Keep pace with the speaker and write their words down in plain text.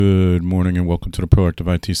Good morning and welcome to the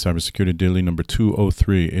Proactive IT Cybersecurity Daily number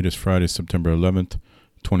 203. It is Friday, September 11th,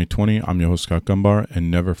 2020. I'm your host, Scott Gumbar, and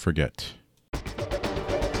never forget.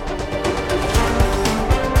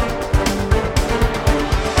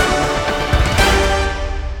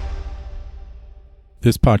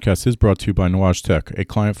 This podcast is brought to you by Nuage Tech, a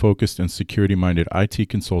client-focused and security-minded IT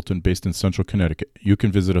consultant based in Central Connecticut. You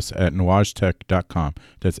can visit us at nuagetech.com.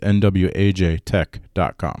 That's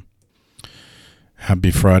NWAJtech.com.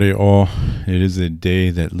 Happy Friday, all. It is a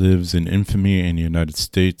day that lives in infamy in the United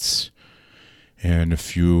States. And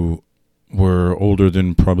if you were older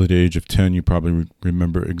than probably the age of 10, you probably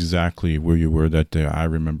remember exactly where you were that day. I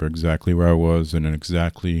remember exactly where I was and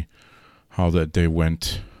exactly how that day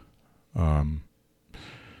went. We've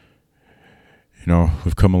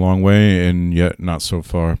come a long way and yet not so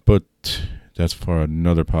far. But that's for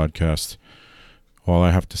another podcast. All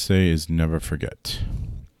I have to say is never forget.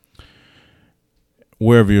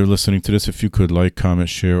 Wherever you're listening to this, if you could like, comment,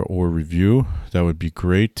 share, or review, that would be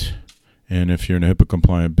great. And if you're in a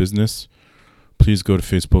HIPAA-compliant business, please go to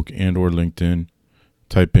Facebook and or LinkedIn,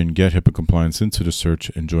 type in Get HIPAA Compliance into the search,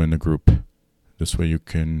 and join the group. This way you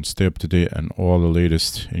can stay up to date on all the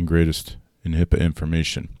latest and greatest in HIPAA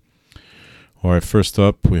information. All right, first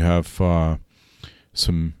up, we have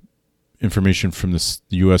some information from the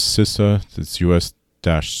U.S. CISA. That's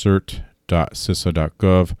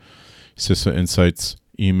us-cert.cisa.gov. CISA Insights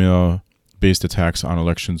email-based attacks on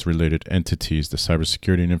elections-related entities. The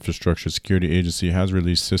Cybersecurity and Infrastructure Security Agency has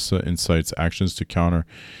released CISA Insights actions to counter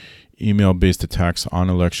email-based attacks on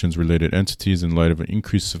elections-related entities in light of an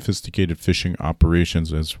increased sophisticated phishing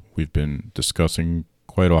operations, as we've been discussing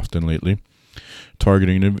quite often lately,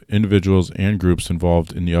 targeting individuals and groups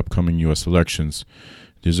involved in the upcoming U.S. elections.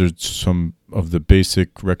 These are some of the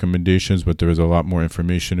basic recommendations, but there is a lot more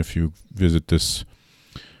information if you visit this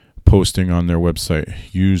posting on their website.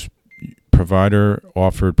 Use provider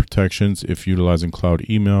offered protections if utilizing cloud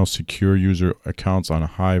email, secure user accounts on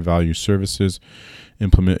high-value services,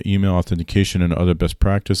 implement email authentication and other best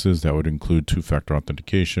practices. That would include two-factor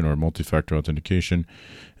authentication or multi-factor authentication,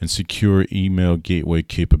 and secure email gateway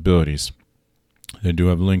capabilities. They do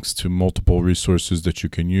have links to multiple resources that you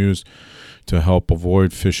can use to help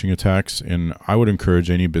avoid phishing attacks, and I would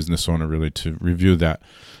encourage any business owner really to review that,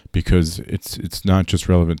 because it's not just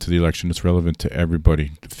relevant to the election, it's relevant to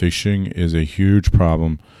everybody. Phishing is a huge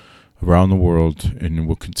problem around the world and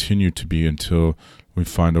will continue to be until we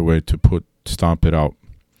find a way to stomp it out.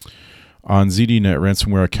 On ZDNet,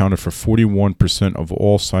 ransomware accounted for 41% of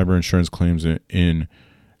all cyber insurance claims in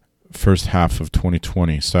first half of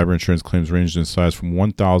 2020. Cyber insurance claims ranged in size from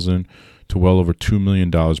 $1,000 to well over $2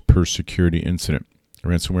 million per security incident.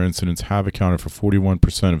 Ransomware incidents have accounted for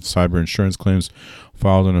 41% of cyber insurance claims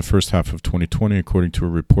filed in the first half of 2020, according to a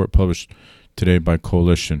report published today by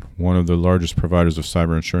Coalition, one of the largest providers of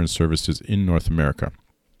cyber insurance services in North America.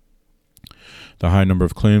 The high number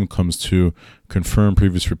of claims comes to confirm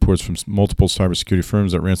previous reports from multiple cybersecurity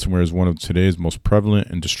firms that ransomware is one of today's most prevalent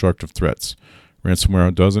and destructive threats.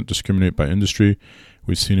 Ransomware doesn't discriminate by industry.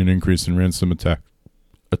 We've seen an increase in ransom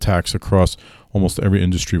attacks across almost every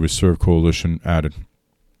industry we serve, Coalition added.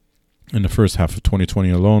 In the first half of 2020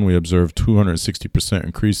 alone, we observed 260%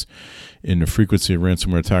 increase in the frequency of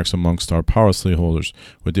ransomware attacks amongst our policy holders,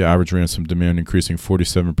 with the average ransom demand increasing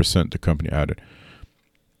 47%, the company added.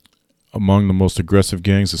 Among the most aggressive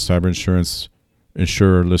gangs, the cyber insurance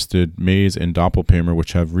insurer listed Maze and Doppelpaymer,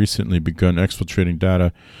 which have recently begun exfiltrating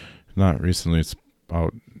data. Not recently, it's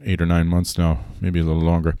about 8 or 9 months now, maybe a little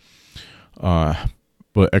longer.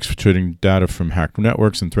 But exfiltrating data from hacked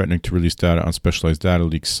networks and threatening to release data on specialized data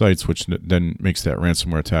leak sites, which then makes that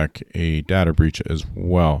ransomware attack a data breach as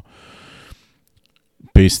well.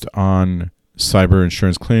 Based on cyber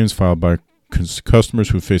insurance claims filed by customers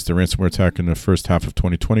who faced a ransomware attack in the first half of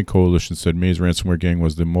 2020, Coalition said Maze ransomware gang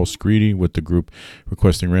was the most greedy, with the group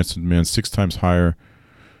requesting ransom demands 6 times higher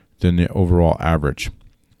than the overall average.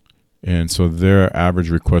 And so their average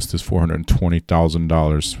request is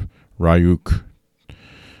 $420,000. Ryuk,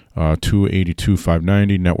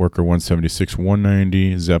 282,590, Networker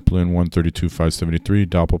 176,190, Zeppelin 132,573,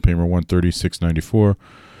 Doppelpaymer 130,694,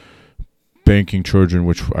 Banking Trojan,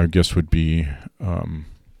 which I guess would be, I'm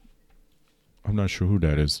not sure who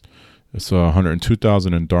that is. It's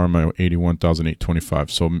 102,000, and Dharma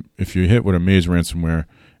 81,825. So if you hit with a Maze ransomware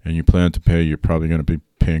and you plan to pay, you're probably going to be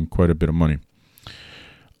paying quite a bit of money.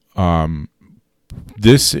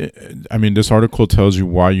 This article tells you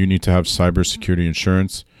why you need to have cybersecurity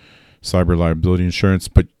insurance, cyber liability insurance,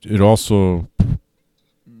 but it also,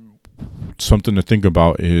 something to think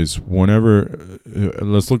about is whenever,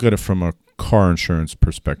 let's look at it from a car insurance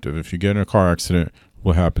perspective. If you get in a car accident,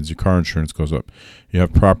 What happens? Your car insurance goes up. You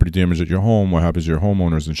have property damage at your home. What happens? Your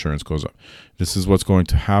homeowner's insurance goes up. This is what's going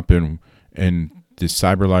to happen. And the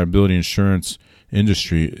cyber liability insurance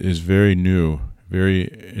industry is very new.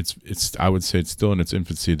 It's I would say it's still in its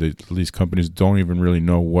infancy. These companies don't even really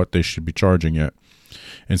know what they should be charging yet.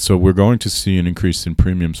 And so we're going to see an increase in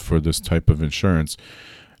premiums for this type of insurance,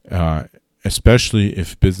 especially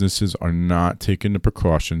if businesses are not taking the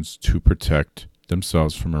precautions to protect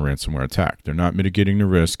themselves from a ransomware attack. They're not mitigating the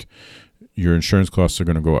risk. Your insurance costs are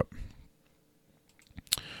going to go up.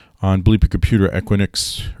 On Bleeping Computer,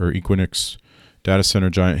 Equinix data center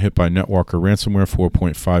giant hit by NetWalker ransomware,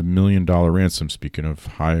 $4.5 million ransom. Speaking of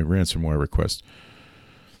high ransomware requests.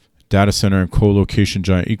 Data center and co-location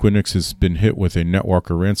giant Equinix has been hit with a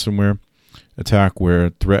NetWalker ransomware attack where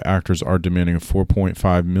threat actors are demanding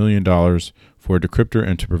 $4.5 million for a decryptor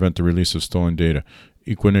and to prevent the release of stolen data.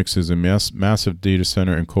 Equinix is a massive data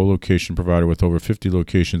center and co-location provider with over 50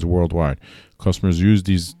 locations worldwide. Customers use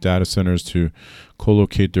these data centers to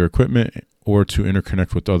co-locate their equipment or to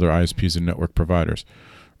interconnect with other ISPs and network providers.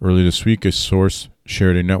 Early this week, a source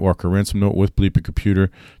shared a NetWalker ransom note with Bleeping Computer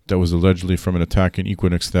that was allegedly from an attack in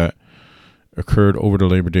Equinix that occurred over the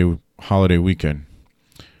Labor Day holiday weekend,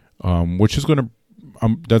 which is going to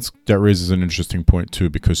that raises an interesting point too,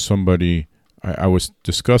 because I was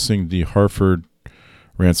discussing the Hartford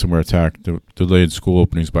ransomware attack that delayed school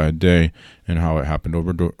openings by a day and how it happened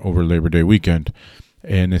over Labor Day weekend,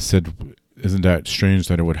 and they said, isn't that strange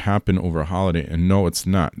that it would happen over a holiday? And no, it's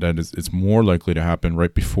not. It's more likely to happen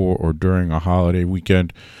right before or during a holiday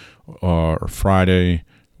weekend or Friday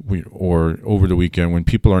or over the weekend when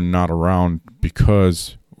people are not around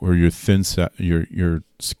because or your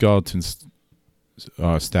skeleton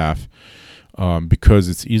staff because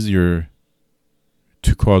it's easier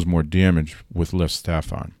to cause more damage with less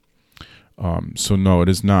staff on. So no, it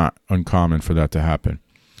is not uncommon for that to happen.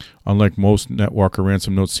 Unlike most NetWalker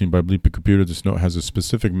ransom notes seen by Bleeping Computer, this note has a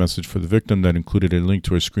specific message for the victim that included a link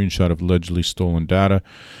to a screenshot of allegedly stolen data.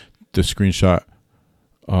 The screenshot,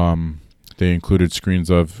 they included screens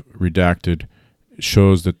of redacted,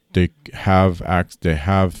 shows that they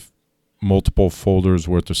have multiple folders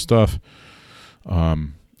worth of stuff,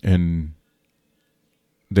 and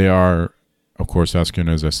they are, of course, asking,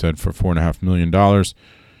 as I said, for $4.5 million.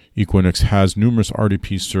 Equinix has numerous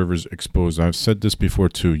RDP servers exposed. I've said this before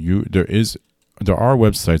too. There are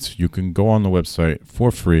websites. You can go on the website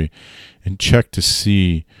for free and check to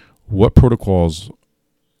see what protocols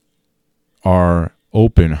are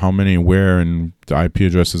open, how many, where, and the IP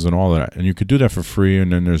addresses and all that. And you could do that for free.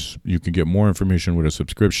 And then you can get more information with a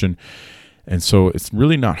subscription. And so it's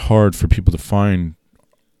really not hard for people to find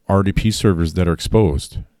RDP servers that are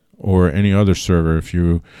exposed, or any other server. If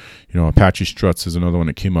you Apache Struts is another one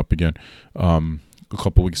that came up again a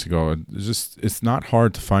couple weeks ago. It's not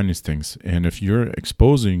hard to find these things. And if you're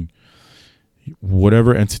exposing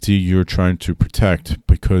whatever entity you're trying to protect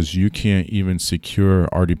because you can't even secure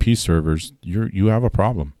RDP servers, you have a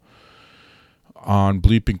problem. On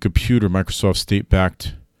Bleeping Computer, Microsoft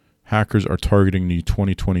state-backed hackers are targeting the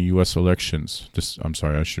 2020 U.S. elections. I'm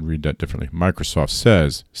sorry, I should read that differently. Microsoft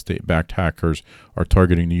says state-backed hackers are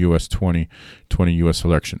targeting the U.S. 2020 U.S.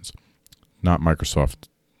 elections. Not Microsoft.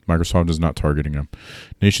 Microsoft is not targeting them.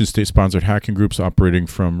 Nation-state sponsored hacking groups operating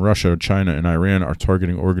from Russia, China, and Iran are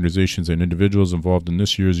targeting organizations and individuals involved in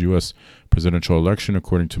this year's U.S. presidential election,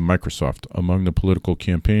 according to Microsoft. Among the political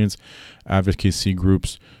campaigns, advocacy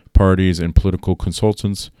groups, parties, and political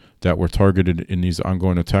consultants that were targeted in these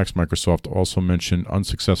ongoing attacks, Microsoft also mentioned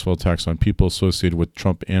unsuccessful attacks on people associated with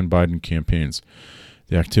Trump and Biden campaigns.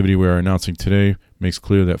 The activity we are announcing today makes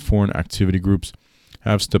clear that foreign activity groups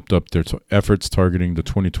have stepped up their efforts targeting the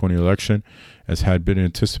 2020 election, as had been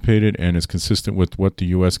anticipated, and is consistent with what the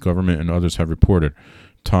U.S. government and others have reported.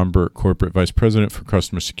 Tom Burt, Corporate Vice President for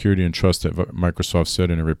Customer Security and Trust at Microsoft,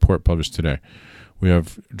 said in a report published today, "We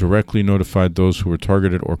have directly notified those who were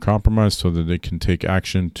targeted or compromised so that they can take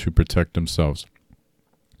action to protect themselves."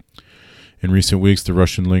 In recent weeks, the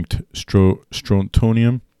Russian-linked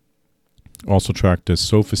Strontium, also tracked as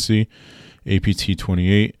Sophisy,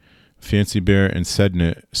 APT28, Fancy Bear, and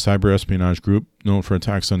Sednet, cyber espionage group known for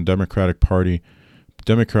attacks on Democratic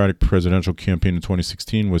presidential campaign in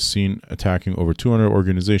 2016, was seen attacking over 200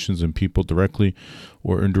 organizations and people directly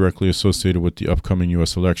or indirectly associated with the upcoming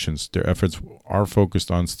U.S. elections. Their efforts are focused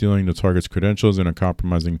on stealing the target's credentials and on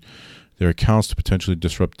compromising their accounts to potentially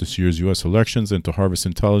disrupt this year's U.S. elections and to harvest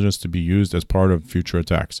intelligence to be used as part of future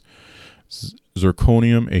attacks.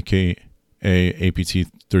 Zirconium,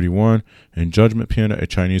 APT31, and Judgment Panda, a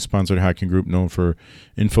Chinese-sponsored hacking group known for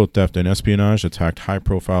info theft and espionage, attacked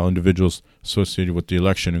high-profile individuals associated with the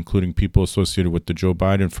election, including people associated with the Joe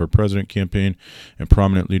Biden for president campaign and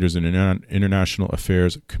prominent leaders in the international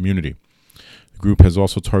affairs community. The group has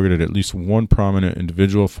also targeted at least one prominent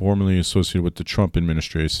individual formerly associated with the Trump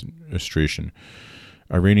administration.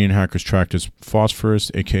 Iranian hackers tracked as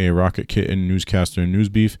Phosphorus, aka Rocket Kitten, newscaster, and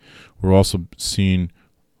Newsbeef were also seen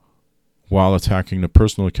while attacking the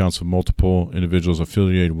personal accounts of multiple individuals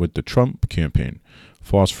affiliated with the Trump campaign.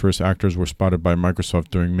 Phosphorus actors were spotted by Microsoft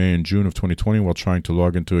during May and June of 2020 while trying to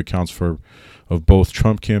log into accounts of both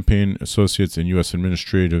Trump campaign associates and U.S.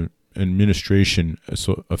 administration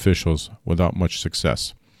officials without much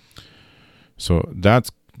success. So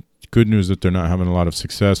that's good news that they're not having a lot of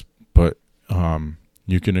success, but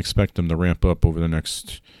you can expect them to ramp up over the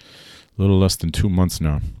next little less than 2 months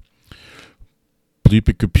now. Bleep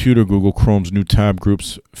It Computer, Google Chrome's new tab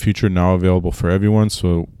groups feature now available for everyone.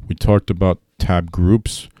 So we talked about tab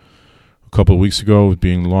groups a couple of weeks ago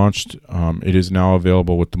being launched. It is now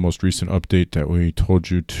available with the most recent update that we told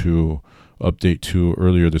you to update to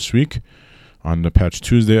earlier this week on the Patch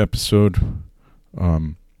Tuesday episode.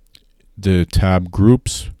 The tab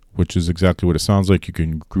groups, which is exactly what it sounds like, you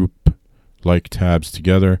can group like tabs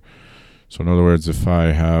together. So in other words, if I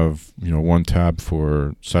have, one tab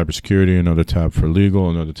for cybersecurity, another tab for legal,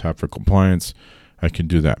 another tab for compliance, I can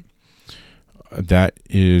do that. That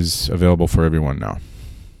is available for everyone now.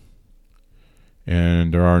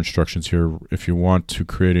 And there are instructions here. If you want to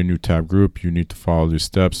create a new tab group, you need to follow these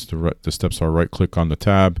steps. The steps are right-click on the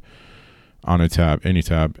tab, on a tab, any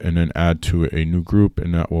tab, and then add to a new group,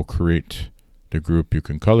 and that will create the group. You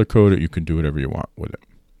can color code it. You can do whatever you want with it.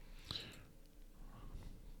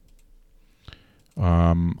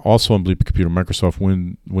 Also on Bleep It Computer, Microsoft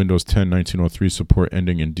Windows 10 1903 support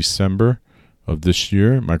ending in December of this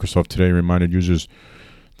year. Microsoft today reminded users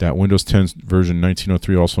that Windows 10 version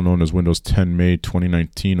 1903, also known as Windows 10 May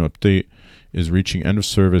 2019 update, is reaching end of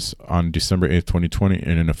service on December 8th, 2020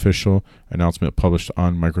 in an official announcement published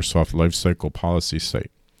on Microsoft Lifecycle Policy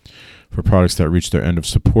site. For products that reach their end of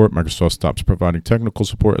support, Microsoft stops providing technical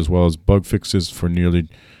support as well as bug fixes for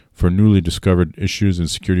newly discovered issues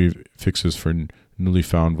and security fixes for newly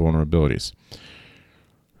found vulnerabilities.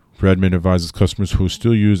 Redmond advises customers who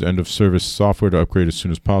still use end-of-service software to upgrade as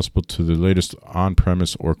soon as possible to the latest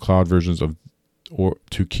on-premise or cloud versions or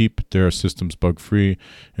to keep their systems bug-free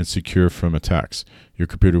and secure from attacks. Your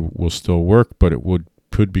computer will still work, but it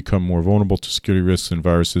could become more vulnerable to security risks and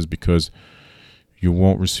viruses because you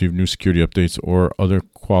won't receive new security updates or other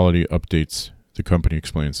quality updates, the company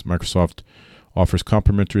explains. Microsoft offers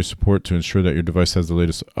complimentary support to ensure that your device has the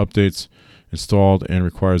latest updates installed and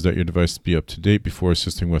requires that your device be up to date before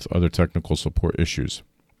assisting with other technical support issues.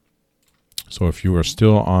 So if you are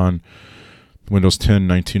still on Windows 10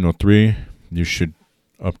 1903, you should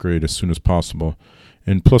upgrade as soon as possible.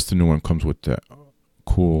 And plus the new one comes with that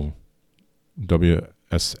cool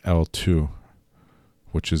WSL2,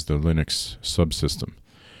 which is the Linux subsystem.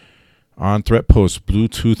 On ThreatPost,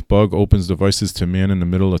 Bluetooth bug opens devices to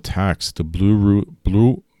man-in-the-middle attacks. The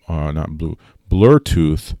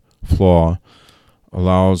Bluetooth flaw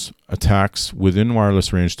allows attacks within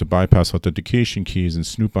wireless range to bypass authentication keys and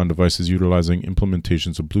snoop on devices utilizing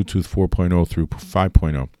implementations of Bluetooth 4.0 through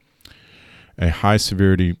 5.0. A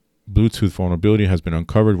high-severity Bluetooth vulnerability has been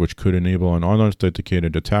uncovered, which could enable an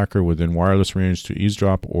unauthenticated attacker within wireless range to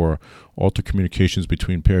eavesdrop or alter communications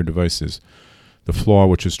between paired devices. The flaw,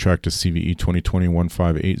 which is tracked as CVE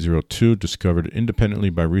 2020-15802, discovered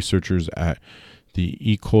independently by researchers at the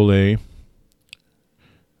École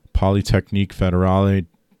Polytechnique Fédérale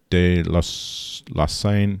de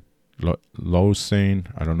Lausanne,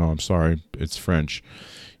 I don't know, I'm sorry, it's French,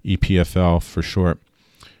 EPFL for short,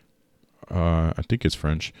 I think it's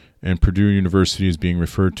French, and Purdue University is being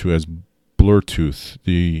referred to as Bluetooth.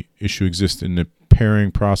 The issue exists in the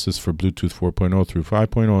pairing process for Bluetooth 4.0 through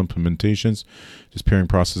 5.0 implementations. This pairing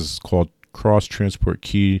process is called Cross-Transport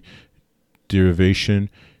Key Derivation,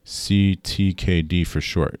 CTKD for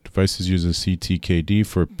short. Devices using CTKD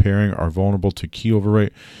for pairing are vulnerable to key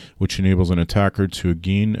overwrite, which enables an attacker to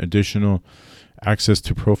gain additional access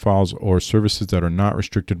to profiles or services that are not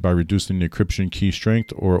restricted by reducing the encryption key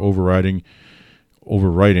strength or overwriting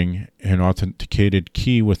an authenticated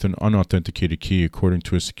key with an unauthenticated key, according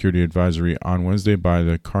to a security advisory on Wednesday by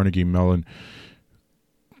the Carnegie Mellon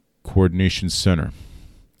Coordination Center.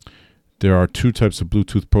 There are two types of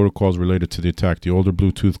Bluetooth protocols related to the attack. The older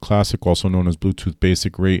Bluetooth Classic, also known as Bluetooth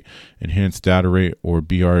Basic Rate Enhanced Data Rate or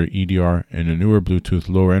BR-EDR, and the newer Bluetooth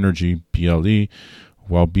Low Energy, BLE,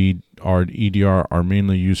 while BR EDR are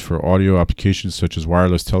mainly used for audio applications such as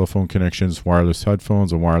wireless telephone connections, wireless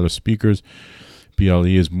headphones, and wireless speakers. BLE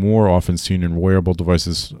is more often seen in wearable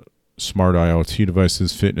devices, smart IoT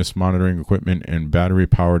devices, fitness monitoring equipment, and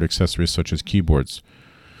battery-powered accessories such as keyboards.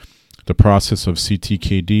 The process of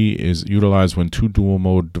CTKD is utilized when two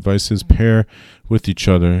dual-mode devices pair with each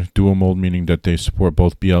other, dual mode meaning that they support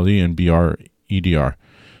both BLE and BR EDR.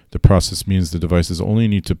 The process means the devices only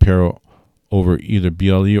need to pair over either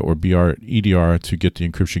BLE or BR EDR to get the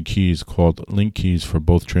encryption keys called link keys for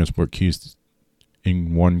both transport keys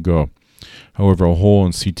in one go. However, a hole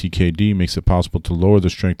in CTKD makes it possible to lower the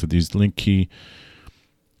strength of these link key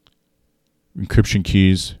encryption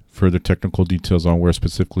keys. Further technical details on where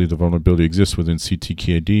specifically the vulnerability exists within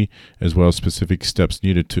CTKD, as well as specific steps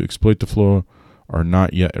needed to exploit the flaw, are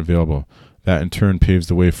not yet available. That in turn paves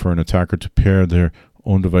the way for an attacker to pair their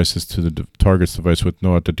own devices to the target's device with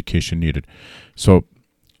no authentication needed. So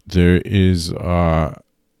there is a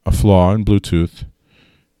flaw in Bluetooth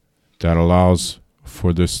that allows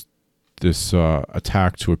for this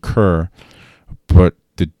attack to occur, but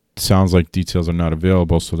it sounds like details are not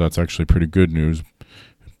available, so that's actually pretty good news.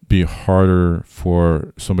 Be harder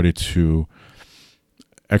for somebody to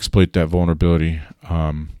exploit that vulnerability.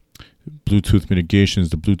 Bluetooth mitigations,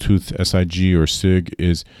 the Bluetooth SIG or SIG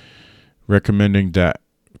is recommending that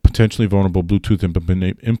potentially vulnerable Bluetooth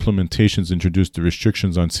implementations introduce the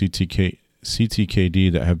restrictions on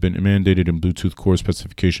CTKD that have been mandated in Bluetooth core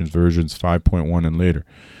specifications versions 5.1 and later.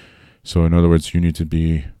 So in other words, you need to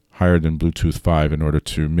be higher than Bluetooth 5 in order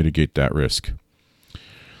to mitigate that risk.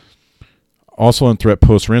 Also on threat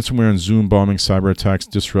posts, ransomware and Zoom bombing cyber attacks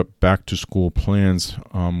disrupt back-to-school plans.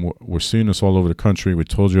 We're seeing this all over the country. We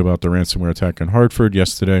told you about the ransomware attack in Hartford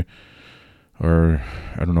yesterday, or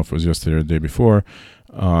I don't know if it was yesterday or the day before.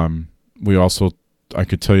 I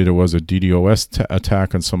could tell you there was a DDoS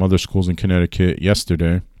attack on some other schools in Connecticut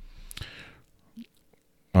yesterday,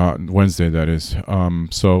 Wednesday that is.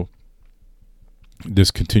 So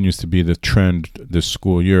this continues to be the trend this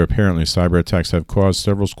school year. Apparently, cyber attacks have caused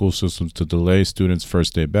several school systems to delay students'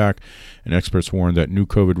 first day back, and experts warn that new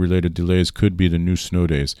COVID-related delays could be the new snow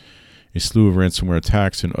days. A slew of ransomware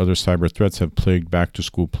attacks and other cyber threats have plagued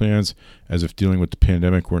back-to-school plans, as if dealing with the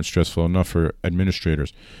pandemic weren't stressful enough for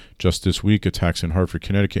administrators. Just this week, attacks in Hartford,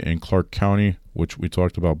 Connecticut, and Clark County, which we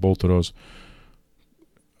talked about both of those.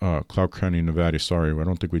 Clark County, Nevada, sorry, I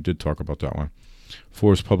don't think we did talk about that one.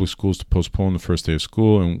 Forced public schools to postpone the first day of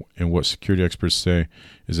school, and what security experts say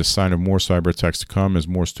is a sign of more cyber attacks to come as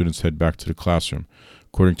more students head back to the classroom.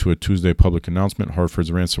 According to a Tuesday public announcement,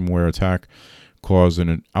 Hartford's ransomware attack caused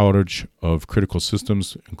an outage of critical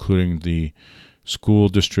systems, including the school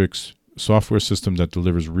district's software system that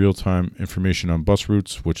delivers real-time information on bus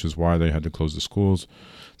routes, which is why they had to close the schools.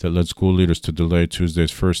 That led school leaders to delay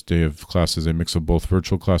Tuesday's first day of classes, a mix of both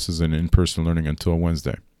virtual classes and in-person learning, until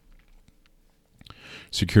Wednesday.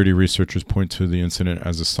 Security researchers point to the incident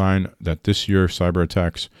as a sign that this year cyber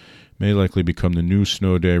attacks may likely become the new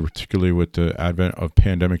snow day, particularly with the advent of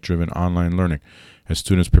pandemic-driven online learning. As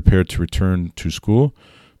students prepare to return to school,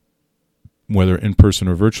 whether in person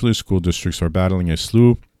or virtually, school districts are battling a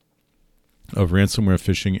slew of ransomware,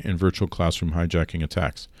 phishing, and virtual classroom hijacking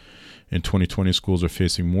attacks. In 2020, schools are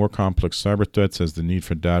facing more complex cyber threats as the need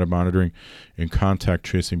for data monitoring and contact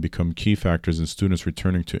tracing become key factors in students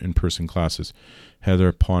returning to in-person classes.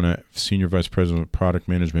 Heather Pawnett, Senior Vice President of Product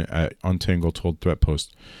Management at Untangle, told ThreatPost.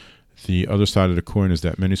 The other side of the coin is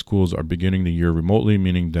that many schools are beginning the year remotely,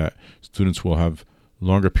 meaning that students will have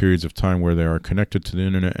longer periods of time where they are connected to the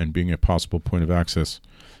internet and being a possible point of access.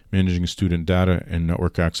 Managing student data and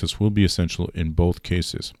network access will be essential in both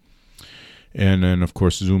cases. And then, of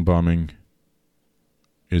course, Zoom bombing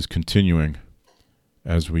is continuing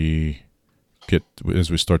as we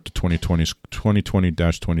start the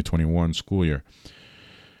 2020-2021 school year.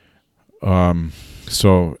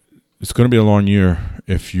 So it's going to be a long year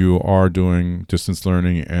if you are doing distance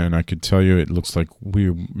learning, and I could tell you it looks like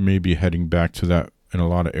we may be heading back to that in a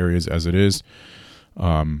lot of areas as it is.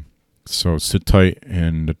 So sit tight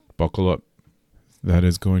and buckle up. That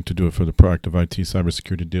is going to do it for the Proactive IT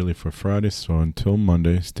Cybersecurity Daily for Friday. So until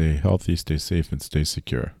Monday, stay healthy, stay safe, and stay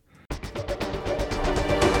secure.